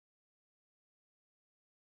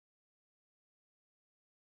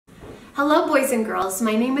Hello boys and girls,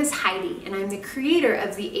 my name is Heidi and I'm the creator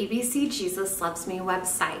of the ABC Jesus Loves Me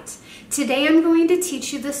website. Today I'm going to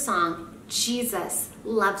teach you the song, Jesus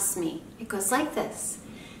Loves Me. It goes like this.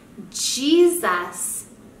 Jesus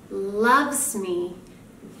loves me,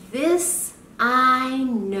 this I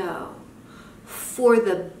know, for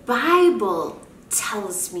the Bible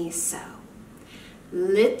tells me so.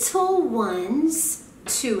 Little ones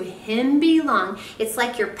to him belong. It's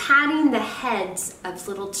like you're patting the heads of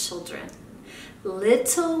little children.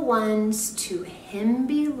 Little ones to him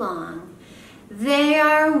belong. They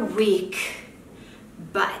are weak,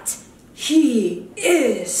 but he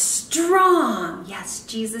is strong. Yes,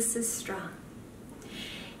 Jesus is strong.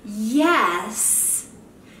 Yes,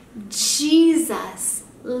 Jesus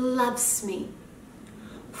loves me,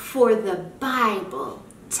 for the Bible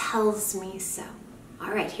tells me so. All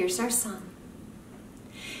right, here's our song.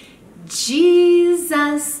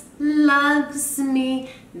 Jesus loves me,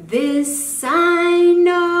 this I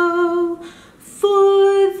know,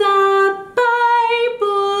 for the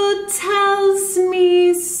Bible tells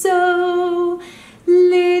me so.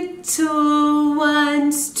 Little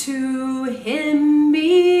ones to him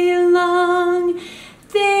belong.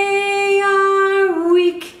 They are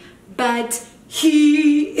weak, but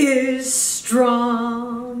he is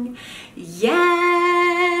strong.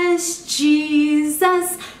 Yes,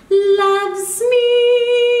 Jesus loves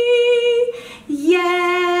me.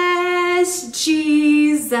 Yes,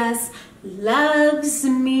 Jesus loves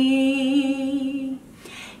me.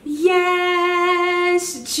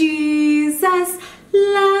 Yes, Jesus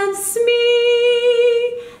loves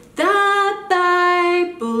me. The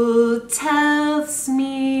Bible tells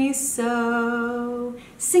me so.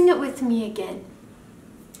 Sing it with me again.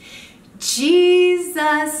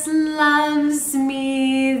 Jesus loves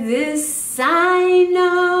me, this I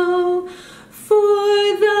know, for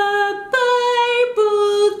the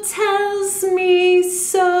Bible tells me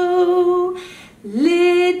so.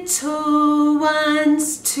 Little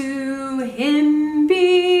ones to him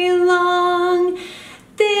belong.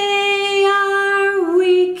 They are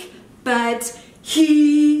weak, but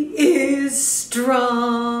he is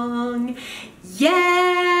strong.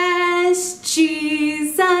 Yes,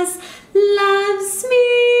 Jesus loves me.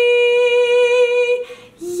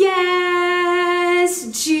 Yes,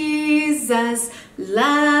 Jesus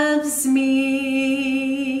loves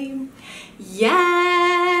me.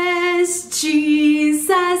 Yes,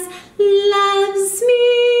 Jesus loves me.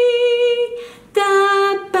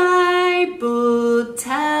 The Bible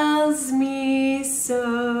tells me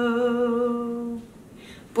so.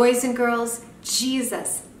 Boys and girls,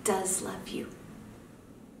 Jesus does love you.